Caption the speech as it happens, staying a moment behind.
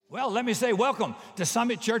Well, let me say welcome to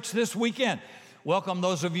Summit Church this weekend. Welcome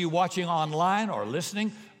those of you watching online or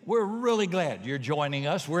listening. We're really glad you're joining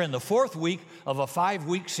us. We're in the fourth week of a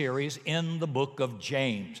 5-week series in the book of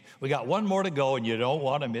James. We got one more to go, and you don't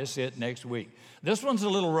want to miss it next week. This one's a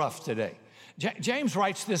little rough today. James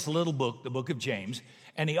writes this little book, the book of James,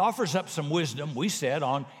 and he offers up some wisdom, we said,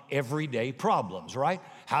 on everyday problems, right?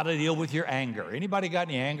 How to deal with your anger. Anybody got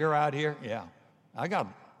any anger out here? Yeah.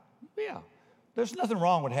 There's nothing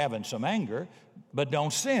wrong with having some anger, but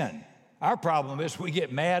don't sin. Our problem is we get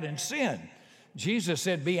mad and sin. Jesus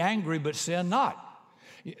said, be angry, but sin not.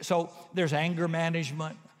 So there's anger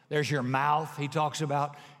management. There's your mouth. He talks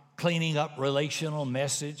about cleaning up relational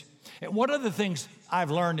message. And one of the things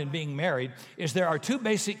I've learned in being married is there are two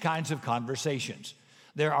basic kinds of conversations.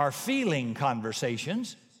 There are feeling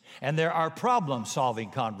conversations, and there are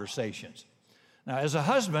problem-solving conversations. Now, as a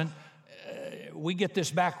husband, we get this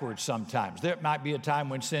backwards sometimes. There might be a time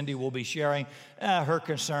when Cindy will be sharing her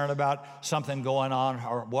concern about something going on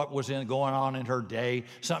or what was going on in her day,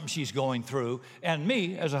 something she's going through. And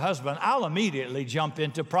me, as a husband, I'll immediately jump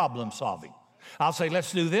into problem solving. I'll say,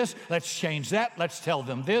 let's do this, let's change that, let's tell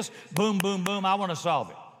them this, boom, boom, boom, I want to solve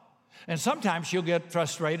it. And sometimes she'll get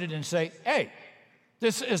frustrated and say, hey,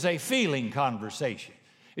 this is a feeling conversation.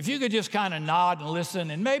 If you could just kind of nod and listen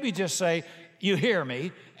and maybe just say, you hear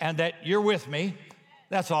me, and that you're with me,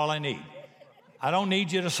 that's all I need. I don't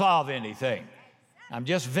need you to solve anything. I'm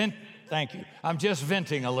just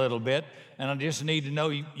venting a little bit, and I just need to know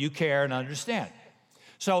you care and understand.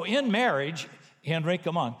 So in marriage, Henry,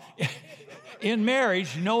 come on. In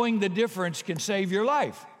marriage, knowing the difference can save your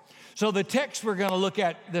life. So the text we're going to look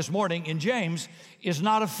at this morning in James is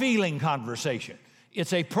not a feeling conversation.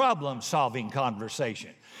 It's a problem-solving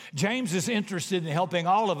conversation. James is interested in helping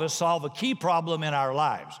all of us solve a key problem in our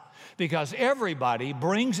lives because everybody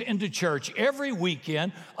brings into church every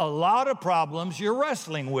weekend a lot of problems you're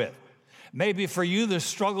wrestling with. Maybe for you, the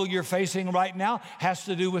struggle you're facing right now has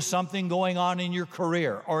to do with something going on in your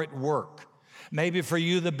career or at work. Maybe for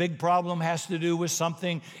you, the big problem has to do with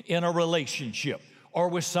something in a relationship or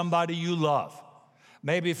with somebody you love.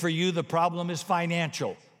 Maybe for you, the problem is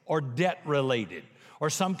financial or debt-related or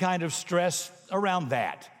some kind of stress around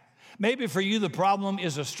that. Maybe for you, the problem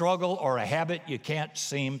is a struggle or a habit you can't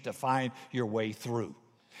seem to find your way through.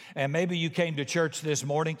 And maybe you came to church this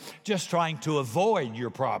morning just trying to avoid your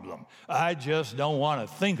problem. I just don't want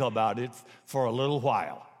to think about it for a little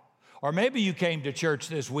while. Or maybe you came to church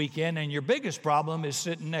this weekend and your biggest problem is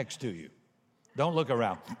sitting next to you. Don't look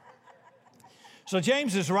around. So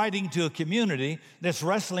James is writing to a community that's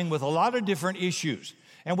wrestling with a lot of different issues.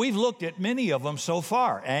 And we've looked at many of them so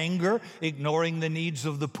far. Anger, ignoring the needs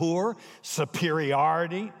of the poor,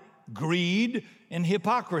 superiority, greed, and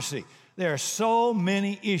hypocrisy. There are so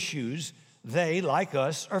many issues they, like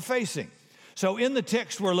us, are facing. So in the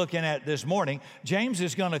text we're looking at this morning, James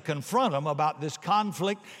is going to confront them about this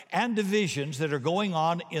conflict and divisions that are going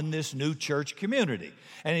on in this new church community.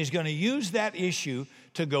 And he's going to use that issue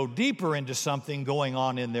to go deeper into something going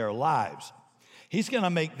on in their lives. He's going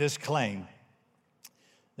to make this claim.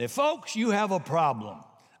 That, folks, you have a problem,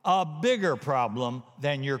 a bigger problem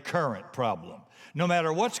than your current problem. No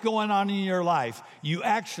matter what's going on in your life, you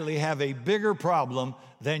actually have a bigger problem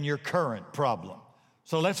than your current problem.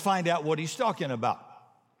 So let's find out what he's talking about.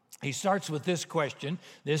 He starts with this question.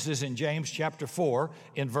 This is in James chapter 4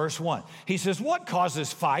 in verse 1. He says, what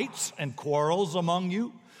causes fights and quarrels among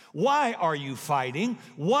you? Why are you fighting?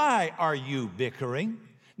 Why are you bickering?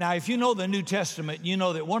 Now, if you know the New Testament, you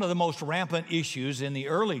know that one of the most rampant issues in the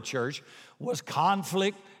early church was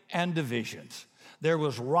conflict and divisions. There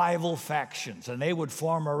was rival factions, and they would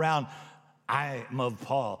form around, I'm of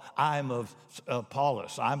Paul, I'm of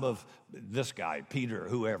Apollos, I'm of this guy, Peter,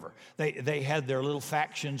 whoever. They had their little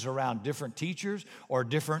factions around different teachers or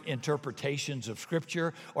different interpretations of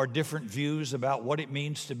Scripture or different views about what it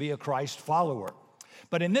means to be a Christ follower.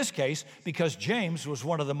 But in this case, because James was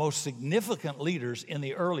one of the most significant leaders in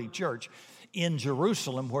the early church in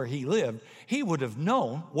Jerusalem where he lived, he would have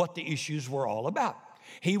known what the issues were all about.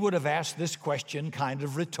 He would have asked this question kind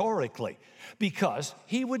of rhetorically because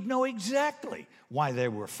he would know exactly why they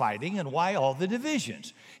were fighting and why all the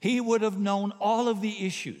divisions. He would have known all of the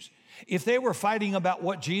issues. If they were fighting about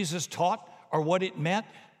what Jesus taught or what it meant,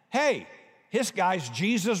 hey, this guy's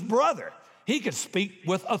Jesus' brother. He could speak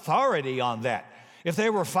with authority on that. If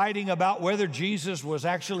they were fighting about whether Jesus was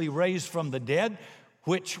actually raised from the dead,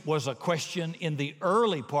 which was a question in the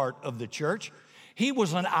early part of the church, he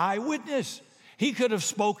was an eyewitness. He could have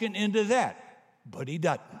spoken into that, but he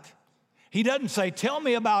doesn't. He doesn't say, tell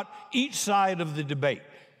me about each side of the debate.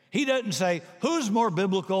 He doesn't say, who's more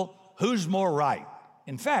biblical, who's more right.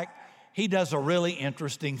 In fact, he does a really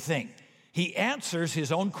interesting thing. He answers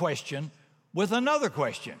his own question with another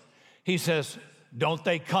question. He says, don't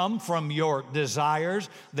they come from your desires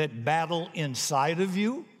that battle inside of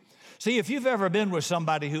you? See, if you've ever been with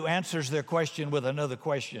somebody who answers their question with another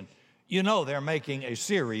question, you know they're making a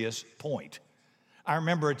serious point. I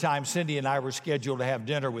remember a time Cindy and I were scheduled to have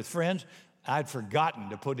dinner with friends. I'd forgotten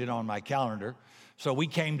to put it on my calendar. So we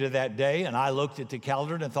came to that day, and I looked at the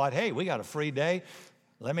calendar and thought, hey, we got a free day.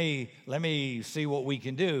 Let me see what we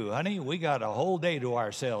can do. Honey, we got a whole day to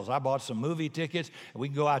ourselves. I bought some movie tickets, and we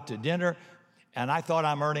can go out to dinner. And I thought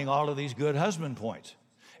I'm earning all of these good husband points.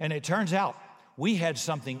 And it turns out we had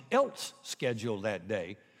something else scheduled that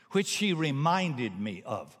day, which she reminded me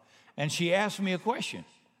of. And she asked me a question.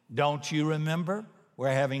 Don't you remember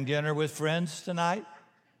we're having dinner with friends tonight?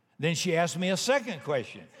 Then she asked me a second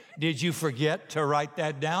question. Did you forget to write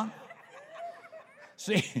that down?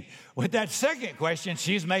 See, with that second question,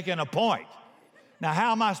 she's making a point. Now,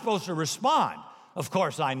 how am I supposed to respond? Of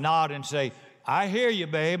course, I nod and say, I hear you,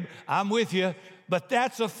 babe. I'm with you. But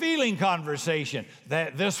that's a feeling conversation.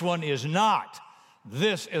 This one is not.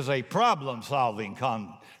 This is a problem-solving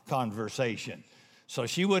conversation. So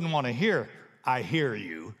she wouldn't want to hear, I hear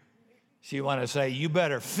you. She want to say, you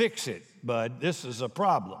better fix it, bud. This is a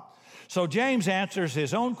problem. So James answers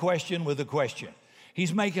his own question with a question.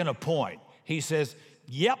 He's making a point. He says,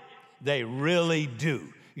 yep, they really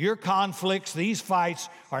do. Your conflicts, these fights,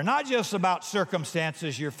 are not just about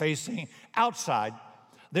circumstances you're facing outside.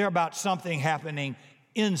 They're about something happening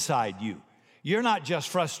inside you. You're not just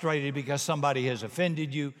frustrated because somebody has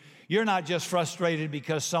offended you. You're not just frustrated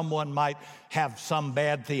because someone might have some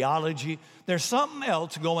bad theology. There's something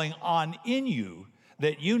else going on in you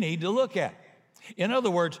that you need to look at. In other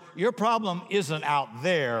words, your problem isn't out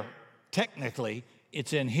there, technically,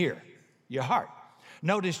 it's in here, your heart.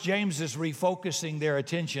 Notice James is refocusing their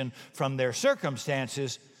attention from their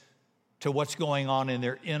circumstances to what's going on in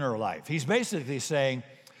their inner life. He's basically saying,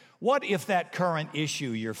 what if that current issue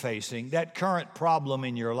you're facing, that current problem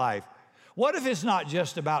in your life, what if it's not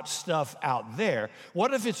just about stuff out there?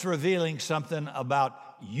 What if it's revealing something about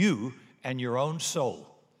you and your own soul?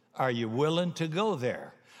 Are you willing to go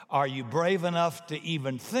there? Are you brave enough to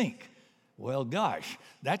even think, well, gosh,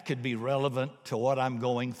 that could be relevant to what I'm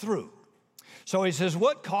going through? So he says,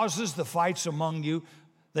 what causes the fights among you?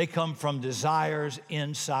 They come from desires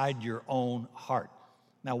inside your own heart.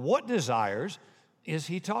 Now, what desires is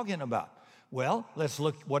he talking about? Well, let's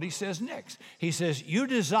look what he says next. He says, you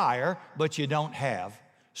desire, but you don't have,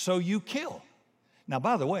 so you kill. Now,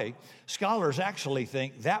 by the way, scholars actually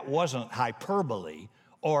think that wasn't hyperbole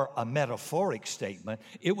or a metaphoric statement.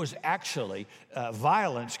 It was actually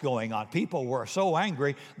violence going on. People were so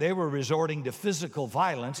angry, they were resorting to physical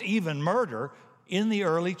violence, even murder, in the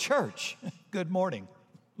early church. Good morning.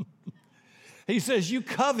 He says, you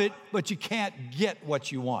covet, but you can't get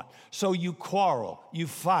what you want. So you quarrel, you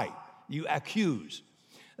fight, you accuse.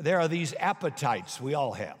 There are these appetites we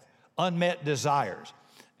all have, unmet desires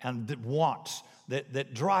and wants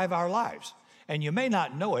that drive our lives. And you may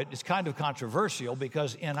not know it. It's kind of controversial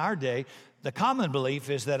because in our day, the common belief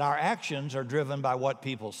is that our actions are driven by what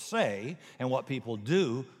people say and what people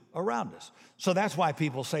do around us. So that's why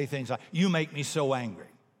people say things like, you make me so angry.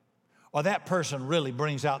 Or that person really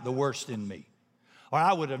brings out the worst in me. Or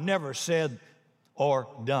I would have never said or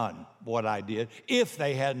done what I did if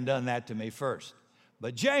they hadn't done that to me first.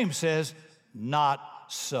 But James says, not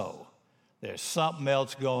so. There's something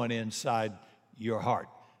else going inside your heart,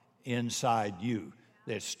 inside you,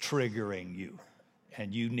 that's triggering you,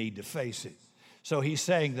 and you need to face it. So he's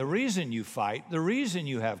saying the reason you fight, the reason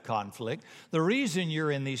you have conflict, the reason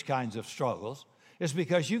you're in these kinds of struggles is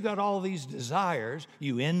because you got all these desires.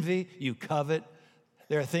 You envy, you covet.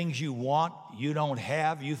 There are things you want, you don't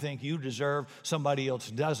have, you think you deserve, somebody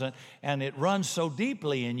else doesn't, and it runs so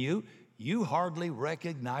deeply in you, you hardly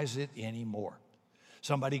recognize it anymore.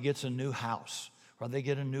 Somebody gets a new house, or they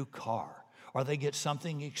get a new car, or they get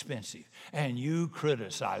something expensive, and you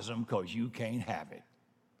criticize them because you can't have it.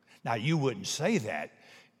 Now, you wouldn't say that.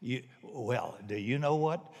 Well, do you know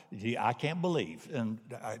what? I can't believe. And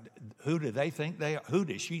who do they think they are? Who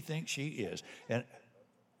does she think she is? And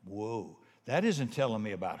whoa. That isn't telling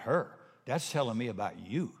me about her. That's telling me about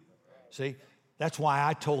you. See, that's why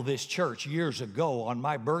I told this church years ago on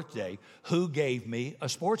my birthday who gave me a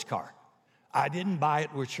sports car. I didn't buy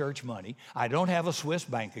it with church money. I don't have a Swiss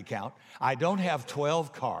bank account. I don't have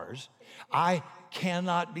 12 cars. I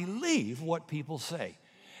cannot believe what people say.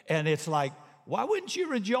 And it's like, why wouldn't you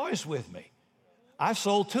rejoice with me? I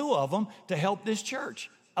sold 2 of them to help this church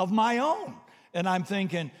of my own. And I'm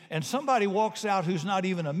thinking, and somebody walks out who's not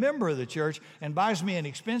even a member of the church and buys me an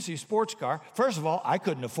expensive sports car. First of all, I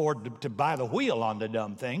couldn't afford to buy the wheel on the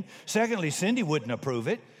dumb thing. Secondly, Cindy wouldn't approve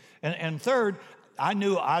it. And third, I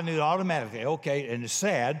knew automatically, okay, and it's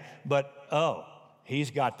sad, but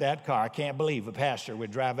he's got that car. I can't believe a pastor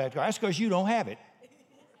would drive that car. That's because you don't have it.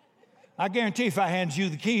 I guarantee if I handed you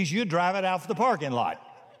the keys, you'd drive it out for the parking lot.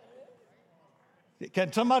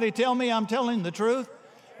 Can somebody tell me I'm telling the truth?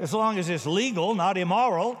 As long as it's legal, not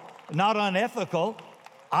immoral, not unethical,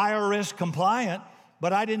 IRS compliant,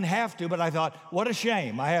 but I didn't have to, but I thought, what a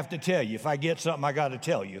shame. I have to tell you. If I get something, I got to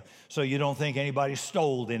tell you so you don't think anybody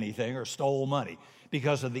stole anything or stole money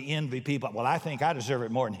because of the envy people. Well, I think I deserve it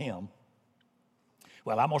more than him.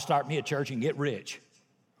 Well, I'm going to start me a church and get rich.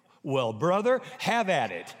 Well, brother, have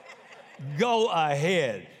at it. Go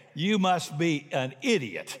ahead. You must be an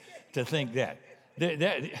idiot to think that.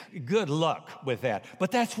 Good luck with that.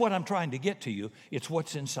 But that's what I'm trying to get to you. It's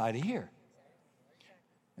what's inside of here.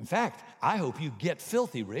 In fact, I hope you get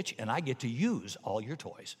filthy rich and I get to use all your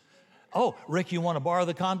toys. Oh, Rick, you want to borrow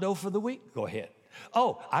the condo for the week? Go ahead.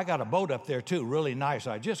 Oh, I got a boat up there too, really nice.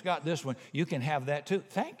 I just got this one. You can have that too.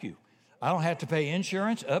 Thank you. I don't have to pay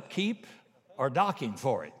insurance, upkeep, or docking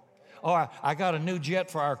for it. Oh, I got a new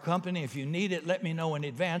jet for our company. If you need it, let me know in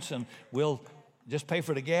advance and we'll just pay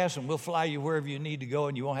for the gas and we'll fly you wherever you need to go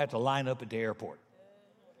and you won't have to line up at the airport.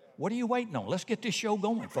 What are you waiting on? Let's get this show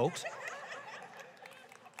going, folks.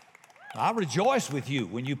 I rejoice with you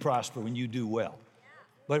when you prosper, when you do well.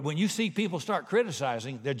 But when you see people start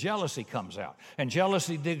criticizing, their jealousy comes out. And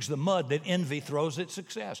jealousy digs the mud that envy throws at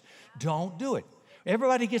success. Don't do it.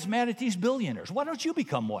 Everybody gets mad at these billionaires. Why don't you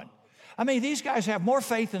become one? I mean, these guys have more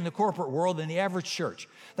faith in the corporate world than the average church.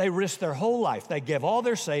 They risk their whole life. They give all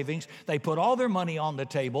their savings. They put all their money on the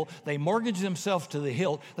table. They mortgage themselves to the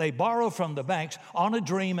hilt. They borrow from the banks on a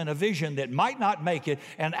dream and a vision that might not make it.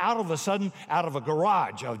 And out of a sudden, out of a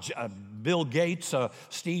garage of Bill Gates,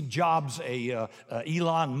 Steve Jobs,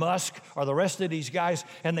 Elon Musk, or the rest of these guys,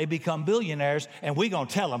 and they become billionaires. And we're going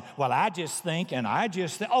to tell them, well, I just think, and I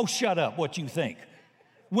just think. Oh, shut up, what you think.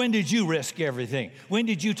 When did you risk everything? When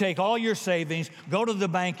did you take all your savings, go to the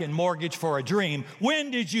bank and mortgage for a dream? When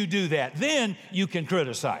did you do that? Then you can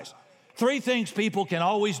criticize. 3 things people can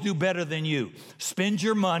always do better than you: spend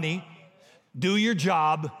your money, do your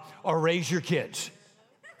job, or raise your kids.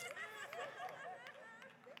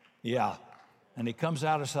 Yeah, and it comes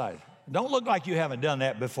out of sight. Don't look like you haven't done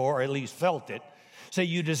that before, or at least felt it. Say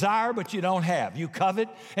you desire, but you don't have. You covet,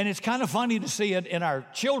 and it's kind of funny to see it in our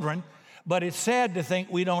children, but it's sad to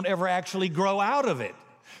think we don't ever actually grow out of it.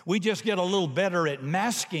 We just get a little better at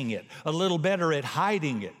masking it, a little better at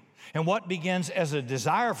hiding it. And what begins as a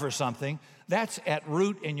desire for something, that's at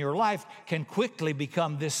root in your life, can quickly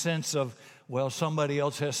become this sense of, well, somebody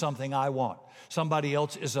else has something I want. Somebody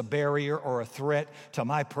else is a barrier or a threat to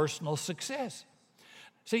my personal success.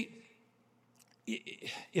 See,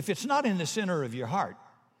 if it's not in the center of your heart,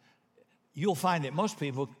 you'll find that most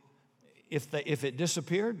people, if it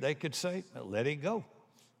disappeared, they could say, let it go.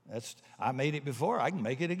 I made it before, I can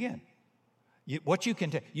make it again. You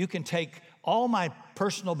can take all my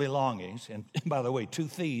personal belongings, and by the way, 2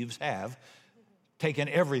 thieves have taken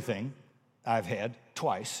everything I've had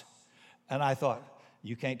twice, and I thought,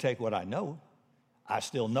 you can't take what I know. I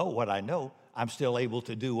still know what I know. I'm still able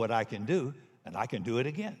to do what I can do, and I can do it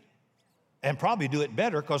again. And probably do it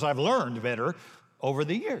better because I've learned better over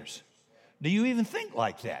the years. Do you even think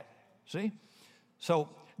like that? See? So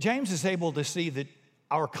James is able to see that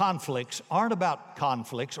our conflicts aren't about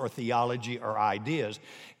conflicts or theology or ideas.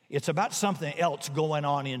 It's about something else going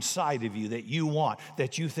on inside of you that you want,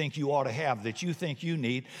 that you think you ought to have, that you think you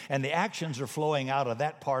need, and the actions are flowing out of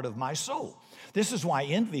that part of my soul. This is why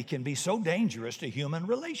envy can be so dangerous to human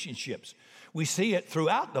relationships. We see it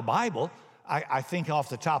throughout the Bible. I think off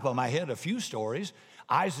the top of my head a few stories.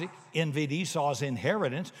 Isaac envied Esau's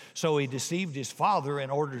inheritance, so he deceived his father in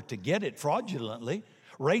order to get it fraudulently.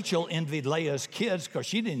 Rachel envied Leah's kids because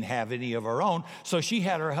she didn't have any of her own, so she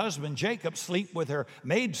had her husband Jacob sleep with her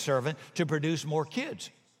maidservant to produce more kids.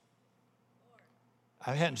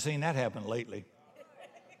 I hadn't seen that happen lately.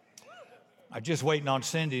 I'm just waiting on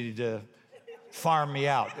Cindy to farm me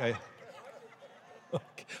out.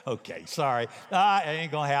 Okay, sorry. I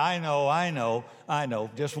ain't gonna have, I know.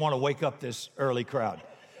 Just want to wake up this early crowd.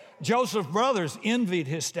 Joseph's brothers envied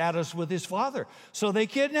his status with his father, so they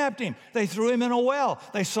kidnapped him. They threw him in a well.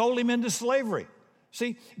 They sold him into slavery.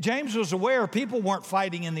 See, James was aware people weren't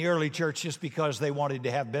fighting in the early church just because they wanted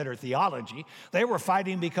to have better theology. They were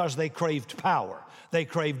fighting because they craved power. They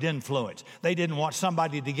craved influence. They didn't want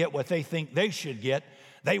somebody to get what they think they should get.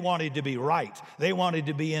 They wanted to be right. They wanted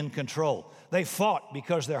to be in control. They fought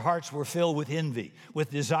because their hearts were filled with envy,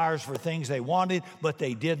 with desires for things they wanted, but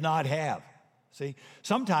they did not have. See,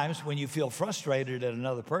 sometimes when you feel frustrated at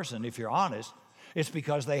another person, if you're honest, it's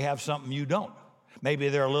because they have something you don't. Maybe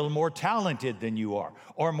they're a little more talented than you are,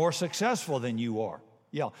 or more successful than you are.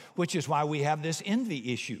 Yeah, which is why we have this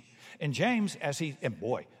envy issue. And James, and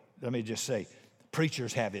boy, let me just say,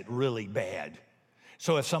 preachers have it really bad.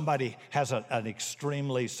 So if somebody has an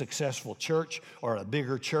extremely successful church or a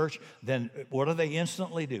bigger church, then what do they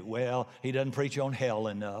instantly do? Well, he doesn't preach on hell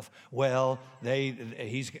enough. Well,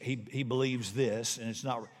 he believes this, and it's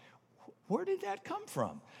not. Where did that come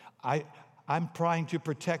from? I'm trying to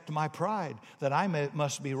protect my pride, that I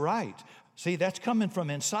must be right. See, that's coming from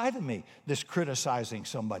inside of me, this criticizing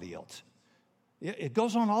somebody else. It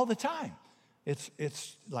goes on all the time.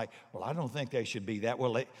 It's like, well, I don't think they should be that.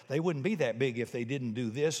 Well, they wouldn't be that big if they didn't do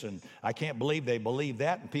this, and I can't believe they believe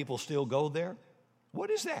that, and people still go there. What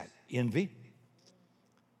is that? Envy.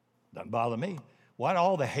 Doesn't bother me. What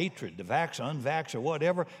all the hatred, the vax, unvax, or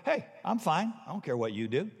whatever? Hey, I'm fine. I don't care what you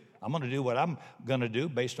do. I'm going to do what I'm going to do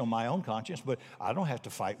based on my own conscience, but I don't have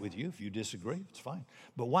to fight with you. If you disagree, it's fine.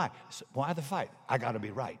 But why? Why the fight? I got to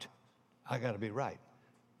be right. I got to be right.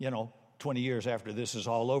 20 years after this is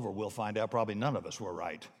all over, we'll find out probably none of us were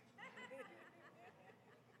right.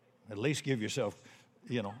 At least give yourself,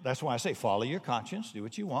 that's why I say follow your conscience, do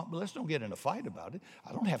what you want, but let's don't get in a fight about it.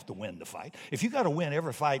 I don't have to win the fight. If you got to win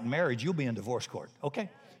every fight in marriage, you'll be in divorce court, okay?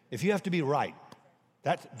 If you have to be right,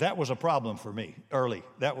 that was a problem for me early.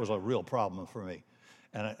 That was a real problem for me.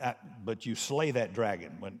 But you slay that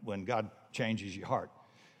dragon when God changes your heart.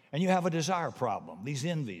 And you have a desire problem. These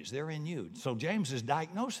envies, they're in you. So James is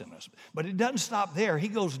diagnosing us. But it doesn't stop there. He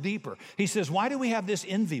goes deeper. He says, why do we have this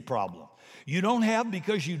envy problem? You don't have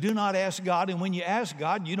because you do not ask God. And when you ask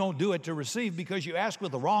God, you don't do it to receive because you ask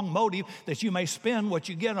with the wrong motive that you may spend what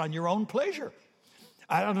you get on your own pleasure.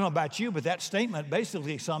 I don't know about you, but that statement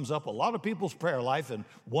basically sums up a lot of people's prayer life in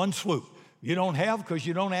one swoop. You don't have because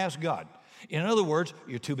you don't ask God. In other words,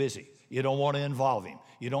 you're too busy. You don't want to involve him.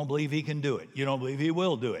 You don't believe he can do it. You don't believe he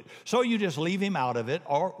will do it. So you just leave him out of it,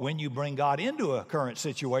 or when you bring God into a current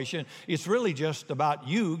situation, it's really just about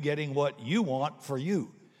you getting what you want for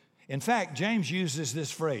you. In fact, James uses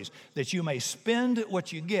this phrase, that you may spend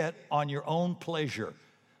what you get on your own pleasure.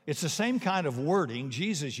 It's the same kind of wording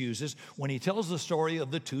Jesus uses when he tells the story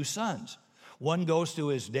of the two sons. One goes to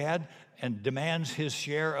his dad and demands his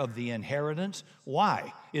share of the inheritance.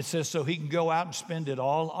 Why? It says so he can go out and spend it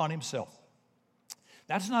all on himself.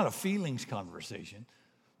 That's not a feelings conversation.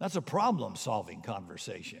 That's a problem-solving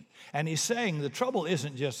conversation. And he's saying the trouble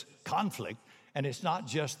isn't just conflict, and it's not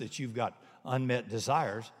just that you've got unmet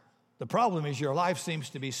desires. The problem is your life seems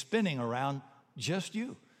to be spinning around just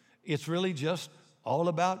you. It's really just all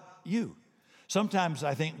about you. Sometimes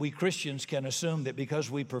I think we Christians can assume that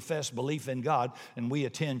because we profess belief in God and we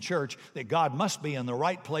attend church, that God must be in the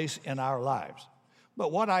right place in our lives.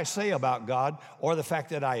 But what I say about God, or the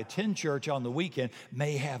fact that I attend church on the weekend,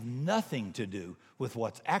 may have nothing to do with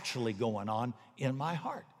what's actually going on in my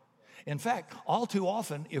heart. In fact, all too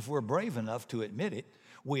often, if we're brave enough to admit it,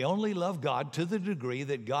 we only love God to the degree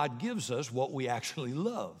that God gives us what we actually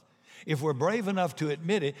love. If we're brave enough to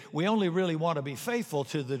admit it, we only really want to be faithful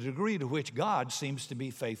to the degree to which God seems to be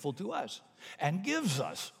faithful to us and gives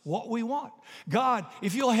us what we want. God,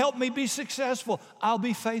 if you'll help me be successful, I'll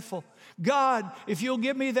be faithful. God, if you'll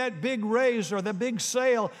give me that big raise or the big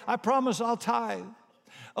sale, I promise I'll tithe.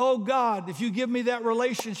 Oh God, if you give me that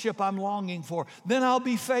relationship I'm longing for, then I'll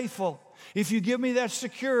be faithful. If you give me that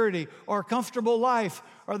security or a comfortable life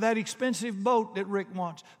or that expensive boat that Rick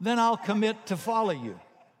wants, then I'll commit to follow you.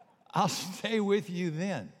 I'll stay with you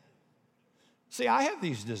then. See, I have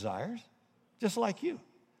these desires, just like you.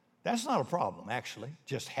 That's not a problem, actually,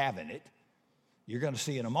 just having it. You're going to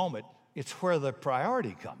see in a moment, it's where the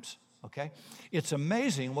priority comes, okay? It's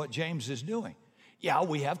amazing what James is doing. Yeah,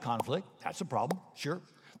 we have conflict. That's a problem, sure.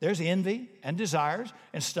 There's envy and desires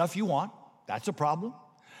and stuff you want. That's a problem.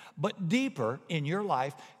 But deeper in your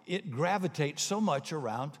life, it gravitates so much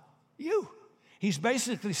around you. He's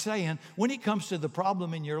basically saying, when it comes to the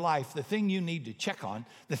problem in your life, the thing you need to check on,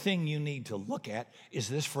 the thing you need to look at is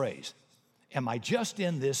this phrase: am I just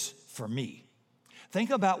in this for me? Think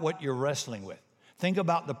about what you're wrestling with. Think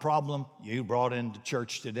about the problem you brought into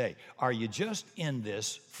church today. Are you just in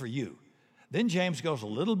this for you? Then James goes a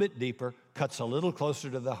little bit deeper, cuts a little closer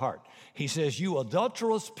to the heart. He says, you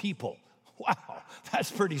adulterous people. Wow, that's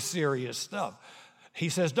pretty serious stuff. He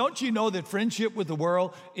says, don't you know that friendship with the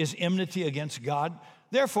world is enmity against God?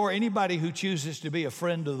 Therefore, anybody who chooses to be a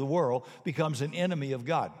friend of the world becomes an enemy of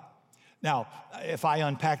God. Now, if I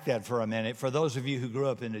unpack that for a minute, for those of you who grew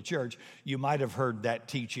up in the church, you might have heard that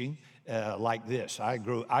teaching like this. I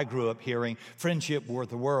grew up hearing friendship worth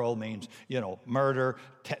the world means, murder,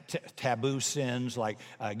 taboo sins like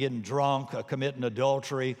getting drunk, committing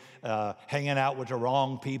adultery, hanging out with the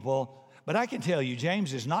wrong people. But I can tell you,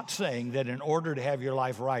 James is not saying that in order to have your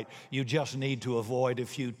life right, you just need to avoid a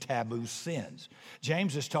few taboo sins.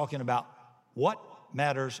 James is talking about what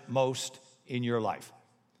matters most in your life.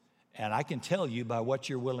 And I can tell you by what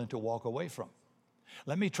you're willing to walk away from.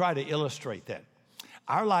 Let me try to illustrate that.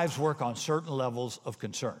 Our lives work on certain levels of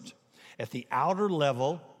concerns. At the outer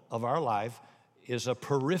level of our life is a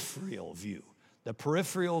peripheral view. The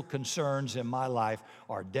peripheral concerns in my life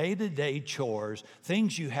are day-to-day chores,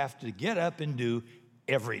 things you have to get up and do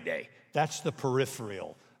every day. That's the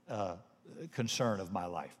peripheral concern of my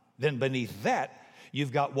life. Then beneath that,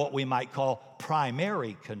 you've got what we might call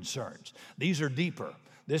primary concerns. These are deeper.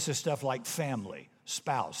 This is stuff like family,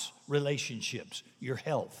 spouse, relationships, your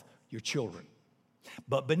health, your children.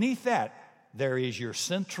 But beneath that, there is your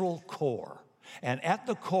central core. And at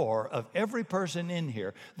the core of every person in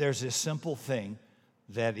here, there's this simple thing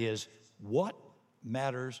that is what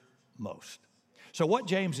matters most. So what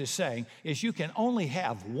James is saying is you can only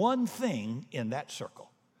have one thing in that circle.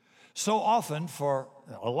 So often for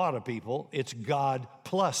a lot of people, it's God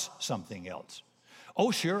plus something else.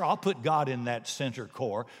 Oh, sure, I'll put God in that center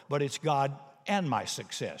core, but it's God and my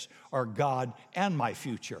success, or God and my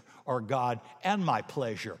future, or God and my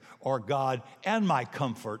pleasure, or God and my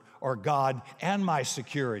comfort, or God and my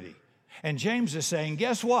security. And James is saying,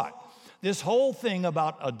 guess what? This whole thing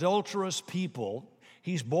about adulterous people,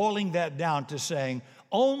 he's boiling that down to saying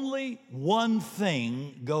only one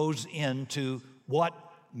thing goes into what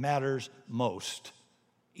matters most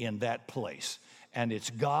in that place, and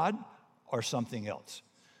it's God or something else.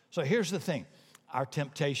 So here's the thing. Our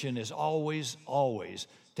temptation is always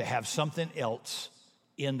to have something else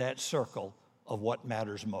in that circle of what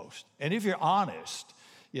matters most. And if you're honest,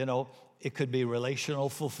 it could be relational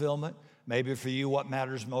fulfillment. Maybe for you, what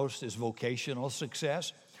matters most is vocational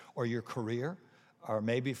success or your career. Or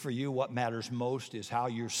maybe for you, what matters most is how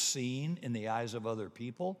you're seen in the eyes of other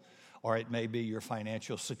people. Or it may be your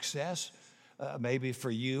financial success. Maybe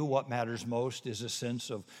for you, what matters most is a sense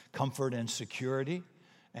of comfort and security.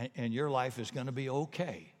 And your life is going to be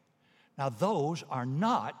okay. Now, those are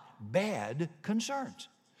not bad concerns.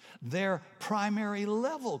 They're primary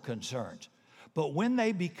level concerns. But when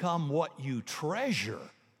they become what you treasure,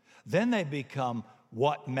 then they become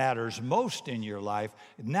what matters most in your life.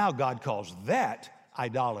 Now God calls that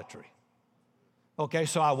idolatry. Okay,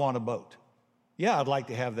 so I want a boat. Yeah, I'd like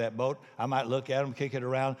to have that boat. I might look at them, kick it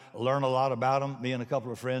around, learn a lot about them. Me and a couple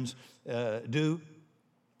of friends do.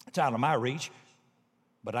 It's out of my reach.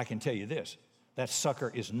 But I can tell you this, that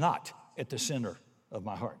sucker is not at the center of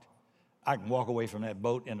my heart. I can walk away from that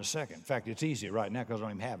boat in a second. In fact, it's easy right now because I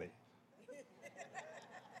don't even have it.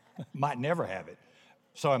 Might never have it.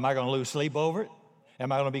 So am I going to lose sleep over it?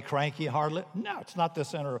 Am I going to be cranky and hard-lit? No, it's not the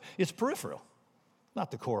center. It's peripheral,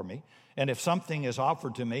 not the core of me. And if something is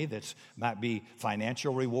offered to me that might be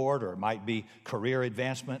financial reward or it might be career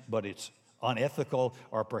advancement, but it's unethical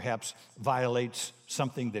or perhaps violates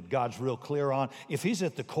something that God's real clear on, if he's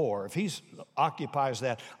at the core, if he occupies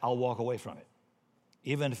that, I'll walk away from it.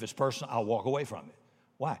 Even if it's personal, I'll walk away from it.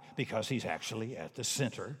 Why? Because he's actually at the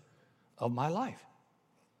center of my life.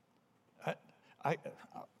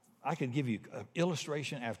 I could give you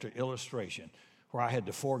illustration after illustration where I had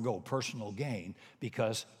to forego personal gain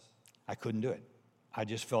because I couldn't do it. I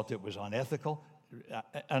just felt it was unethical.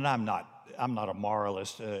 And I'm not a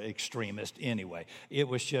moralist, extremist anyway. It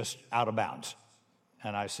was just out of bounds.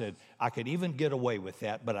 And I said, I could even get away with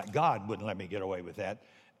that, but God wouldn't let me get away with that.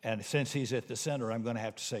 And since he's at the center, I'm going to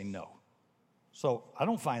have to say no. So I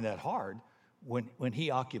don't find that hard when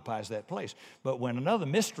he occupies that place. But when another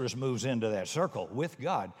mistress moves into that circle with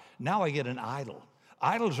God, now I get an idol.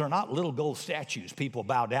 Idols are not little gold statues people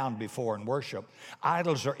bow down before and worship.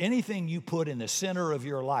 Idols are anything you put in the center of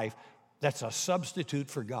your life that's a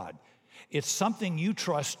substitute for God. It's something you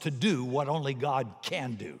trust to do what only God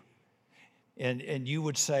can do. And you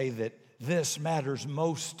would say that this matters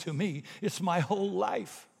most to me. It's my whole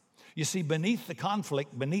life. You see, beneath the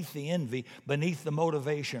conflict, beneath the envy, beneath the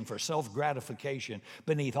motivation for self-gratification,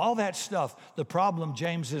 beneath all that stuff, the problem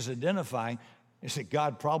James is identifying is that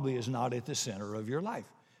God probably is not at the center of your life.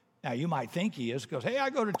 Now, you might think he is because, hey, I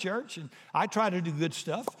go to church and I try to do good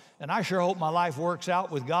stuff, and I sure hope my life works out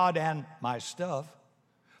with God and my stuff.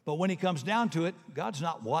 But when he comes down to it, God's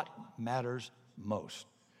not what matters most.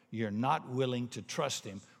 You're not willing to trust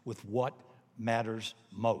him with what matters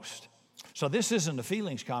most. So this isn't a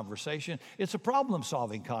feelings conversation. It's a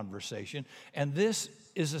problem-solving conversation, and this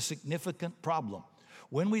is a significant problem.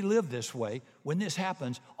 When we live this way, when this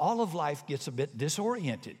happens, all of life gets a bit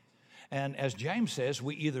disoriented. And as James says,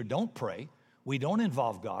 we either don't pray, we don't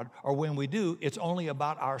involve God, or when we do, it's only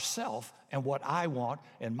about ourself and what I want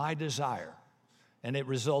and my desire. And it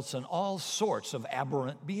results in all sorts of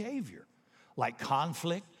aberrant behavior, like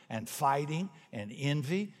conflict and fighting and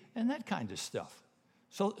envy and that kind of stuff.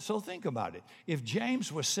 So think about it. If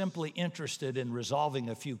James was simply interested in resolving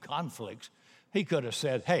a few conflicts, he could have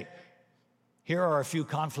said, hey, here are a few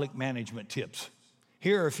conflict management tips.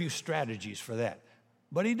 Here are a few strategies for that.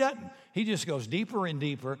 But he doesn't. He just goes deeper and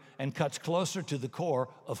deeper and cuts closer to the core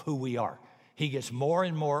of who we are. He gets more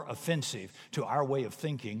and more offensive to our way of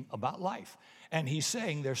thinking about life. And he's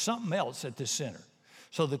saying there's something else at the center.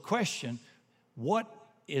 So the question, what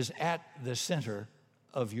is at the center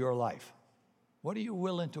of your life? What are you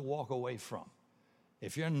willing to walk away from?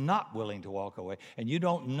 If you're not willing to walk away, and you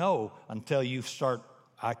don't know until you start,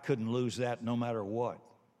 I couldn't lose that no matter what,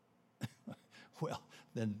 well,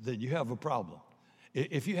 then you have a problem.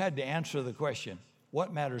 If you had to answer the question,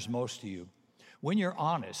 what matters most to you? When you're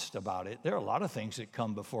honest about it, there are a lot of things that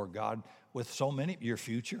come before God with so many, your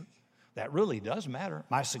future, that really does matter.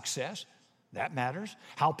 My success, that matters.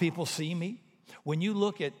 How people see me. When you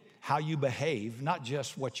look at how you behave, not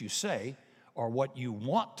just what you say or what you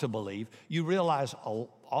want to believe, you realize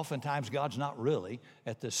oftentimes God's not really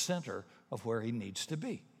at the center of where he needs to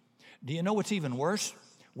be. Do you know what's even worse?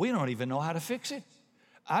 We don't even know how to fix it.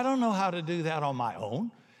 I don't know how to do that on my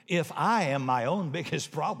own. If I am my own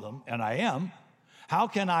biggest problem, and I am, how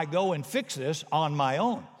can I go and fix this on my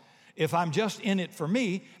own? If I'm just in it for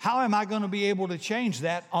me, how am I going to be able to change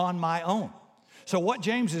that on my own? So what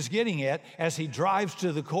James is getting at as he drives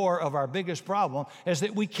to the core of our biggest problem is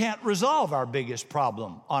that we can't resolve our biggest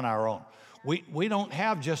problem on our own. We don't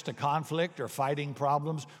have just a conflict or fighting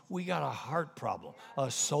problems. We got a heart problem, a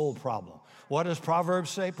soul problem. What does Proverbs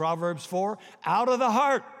say? Proverbs 4, out of the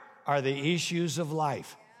heart are the issues of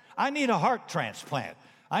life. I need a heart transplant.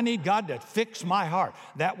 I need God to fix my heart.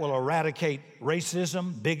 That will eradicate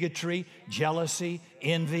racism, bigotry, jealousy,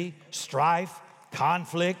 envy, strife,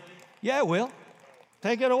 conflict. Yeah, it will.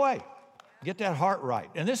 Take it away. Get that heart right.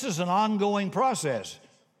 And this is an ongoing process,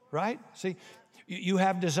 right? See, you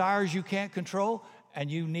have desires you can't control,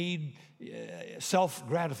 and you need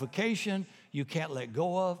self-gratification you can't let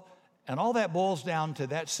go of. And all that boils down to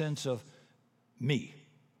that sense of me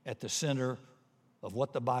at the center of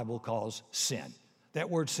what the Bible calls sin. That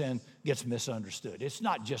word sin gets misunderstood. It's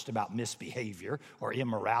not just about misbehavior or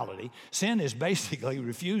immorality. Sin is basically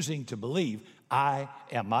refusing to believe I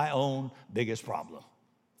am my own biggest problem.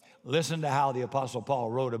 Listen to how the Apostle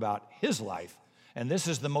Paul wrote about his life, and this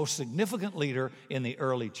is the most significant leader in the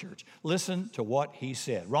early church. Listen to what he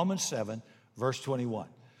said. Romans 7, verse 21.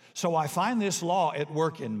 So I find this law at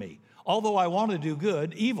work in me. Although I want to do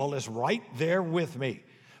good, evil is right there with me.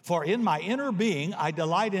 For in my inner being I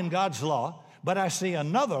delight in God's law, but I see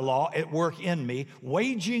another law at work in me,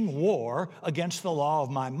 waging war against the law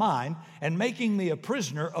of my mind and making me a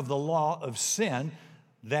prisoner of the law of sin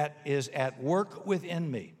that is at work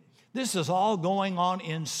within me. This is all going on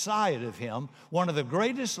inside of him, one of the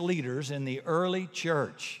greatest leaders in the early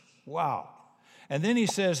church. Wow. And then he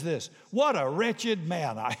says this, what a wretched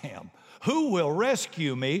man I am. Who will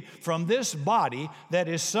rescue me from this body that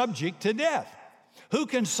is subject to death? Who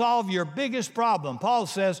can solve your biggest problem? Paul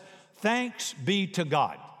says, thanks be to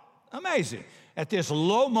God. Amazing. At this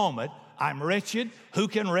low moment, I'm wretched. Who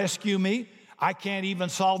can rescue me? I can't even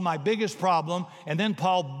solve my biggest problem. And then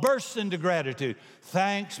Paul bursts into gratitude.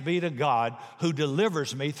 Thanks be to God who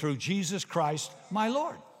delivers me through Jesus Christ, my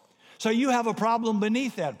Lord. So you have a problem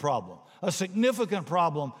beneath that problem, a significant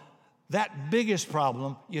problem, that biggest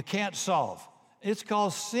problem you can't solve. It's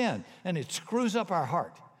called sin, and it screws up our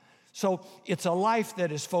heart. So it's a life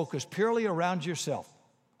that is focused purely around yourself.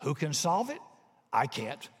 Who can solve it? I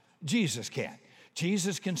can't. Jesus can.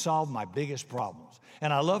 Jesus can solve my biggest problems.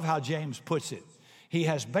 And I love how James puts it. He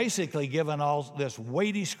has basically given all this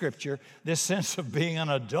weighty scripture, this sense of being an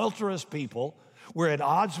adulterous people. We're at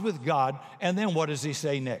odds with God. And then what does he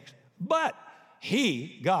say next? But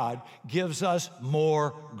he, God, gives us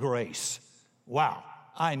more grace. Wow,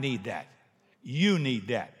 I need that. You need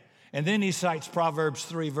that. And then he cites Proverbs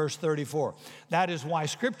 3, verse 34. That is why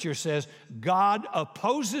Scripture says, God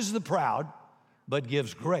opposes the proud, but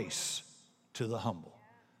gives grace to the humble.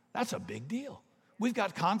 That's a big deal. We've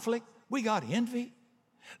got conflict. We got envy.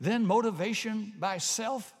 Then motivation by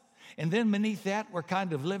self. And then beneath that, we're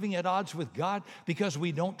kind of living at odds with God because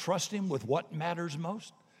we don't trust him with what matters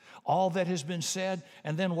most. all that has been said,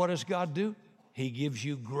 and then what does God do? He gives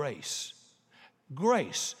you grace.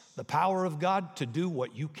 Grace, the power of God to do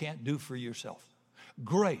what you can't do for yourself.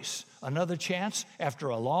 Grace, another chance after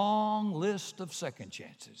a long list of second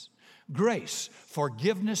chances. Grace,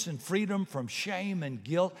 forgiveness and freedom from shame and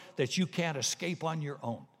guilt that you can't escape on your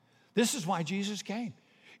own. This is why Jesus came.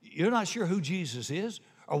 You're not sure who Jesus is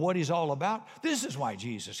or what he's all about? This is why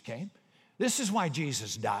Jesus came. This is why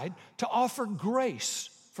Jesus died, to offer grace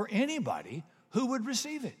for anybody who would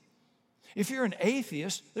receive it. If you're an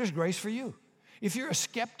atheist, there's grace for you. If you're a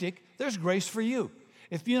skeptic, there's grace for you.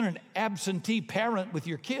 If you're an absentee parent with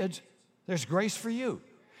your kids, there's grace for you.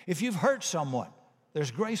 If you've hurt someone, there's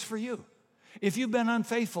grace for you. If you've been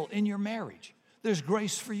unfaithful in your marriage, there's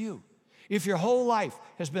grace for you. If your whole life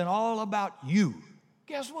has been all about you,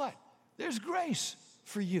 guess what? There's grace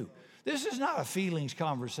for you. This is not a feelings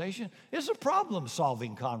conversation. It's a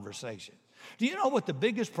problem-solving conversation. Do you know what the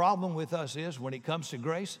biggest problem with us is when it comes to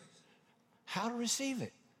grace? How to receive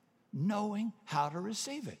it. Knowing how to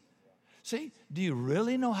receive it. See, do you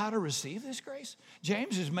really know how to receive this grace?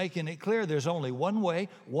 James is making it clear there's only one way,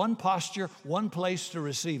 one posture, one place to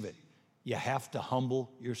receive it. You have to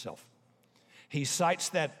humble yourself. He cites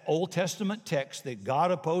that Old Testament text that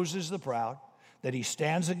God opposes the proud, that he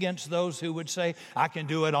stands against those who would say, I can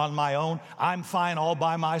do it on my own, I'm fine all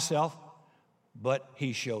by myself. But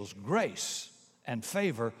he shows grace and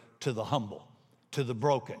favor to the humble, to the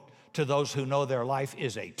broken, to those who know their life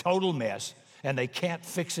is a total mess and they can't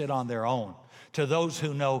fix it on their own, to those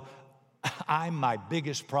who know I'm my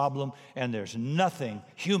biggest problem and there's nothing,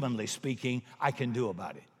 humanly speaking, I can do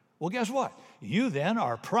about it. Well, guess what? You then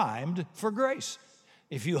are primed for grace.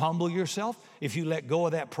 If you humble yourself, if you let go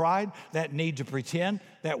of that pride, that need to pretend,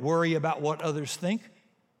 that worry about what others think,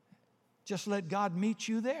 just let God meet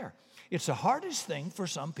you there. It's the hardest thing for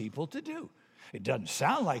some people to do. It doesn't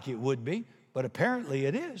sound like it would be, but apparently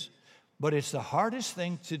it is. But it's the hardest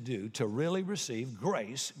thing to do to really receive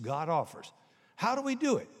grace God offers. How do we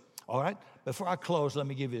do it? All right, before I close, let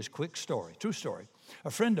me give you this quick story, true story.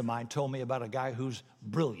 A friend of mine told me about a guy who's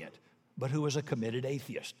brilliant, but who was a committed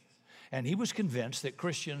atheist. And he was convinced that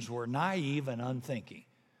Christians were naive and unthinking,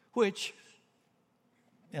 which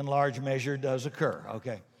in large measure does occur,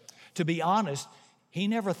 okay? To be honest, he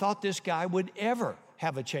never thought this guy would ever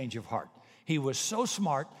have a change of heart. He was so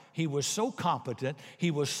smart, he was so competent,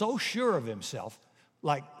 he was so sure of himself,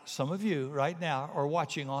 like some of you right now are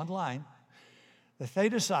watching online, that they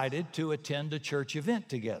decided to attend a church event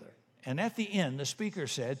together. And at the end, the speaker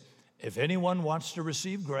said, if anyone wants to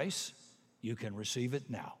receive grace, you can receive it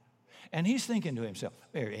now. And he's thinking to himself,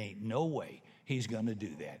 there ain't no way he's going to do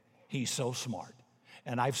that. He's so smart.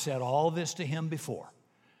 And I've said all this to him before,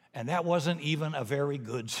 and that wasn't even a very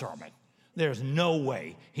good sermon. There's no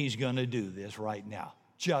way he's going to do this right now.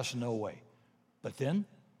 Just no way. But then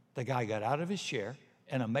the guy got out of his chair,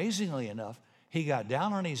 and amazingly enough, he got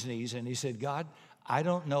down on his knees and he said, God, I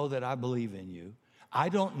don't know that I believe in you. I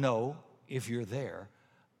don't know if you're there.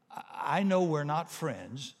 I know we're not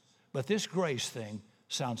friends, but this grace thing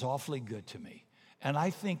sounds awfully good to me. And I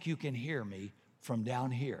think you can hear me from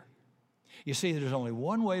down here. You see, there's only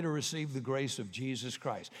one way to receive the grace of Jesus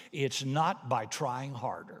Christ. It's not by trying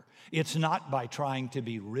harder. It's not by trying to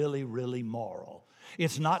be really, really moral.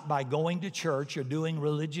 It's not by going to church or doing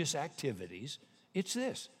religious activities. It's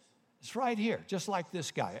this. It's right here, just like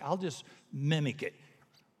this guy. I'll just mimic it.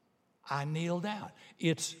 I kneel down.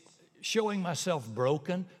 It's showing myself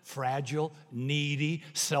broken, fragile, needy,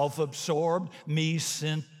 self-absorbed,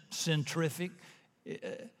 me-centrific,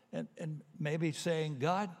 and maybe saying,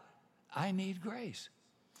 God, I need grace.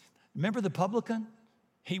 Remember the publican?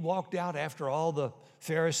 He walked out after all the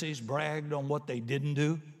Pharisees bragged on what they didn't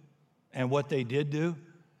do and what they did do.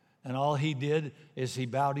 And all he did is he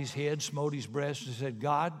bowed his head, smote his breast, and said,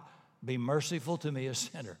 God, be merciful to me, a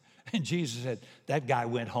sinner. And Jesus said, that guy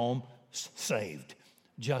went home saved,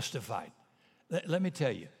 justified. Let me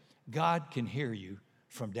tell you, God can hear you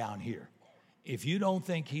from down here. If you don't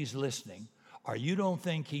think he's listening or you don't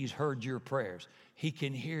think he's heard your prayers, he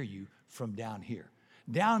can hear you from down here.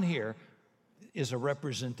 Down here is a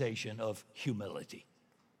representation of humility.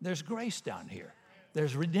 There's grace down here.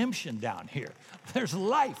 There's redemption down here. There's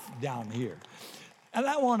life down here. And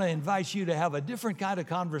I want to invite you to have a different kind of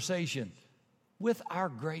conversation with our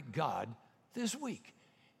great God this week.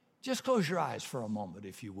 Just close your eyes for a moment,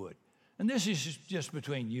 if you would. And this is just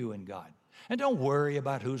between you and God. And don't worry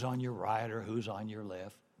about who's on your right or who's on your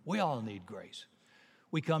left. We all need grace.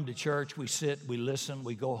 We come to church, we sit, we listen,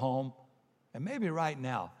 we go home. And maybe right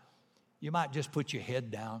now, you might just put your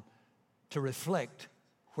head down to reflect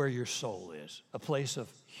where your soul is, a place of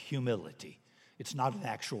humility. It's not an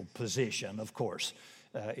actual position, of course.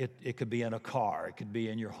 It could be in a car. It could be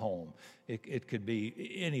in your home. It could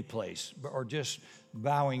be any place, or just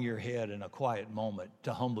bowing your head in a quiet moment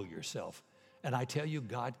to humble yourself. And I tell you,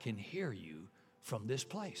 God can hear you from this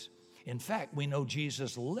place. In fact, we know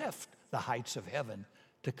Jesus left the heights of heaven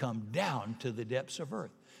to come down to the depths of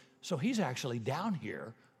earth. So he's actually down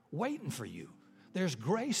here waiting for you. There's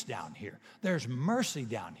grace down here. There's mercy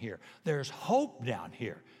down here. There's hope down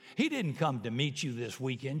here. He didn't come to meet you this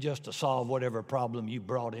weekend just to solve whatever problem you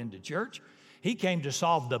brought into church. He came to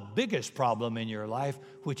solve the biggest problem in your life,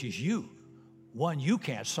 which is you. One you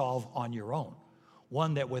can't solve on your own.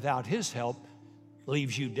 One that without his help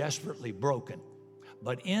leaves you desperately broken.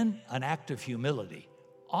 But in an act of humility,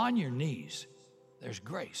 on your knees, there's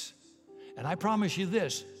grace. And I promise you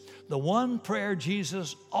this, the one prayer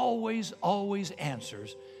Jesus always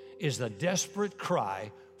answers is the desperate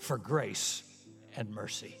cry for grace and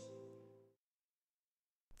mercy.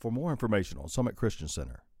 For more information on Summit Christian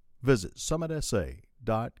Center, visit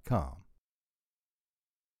summitsa.com.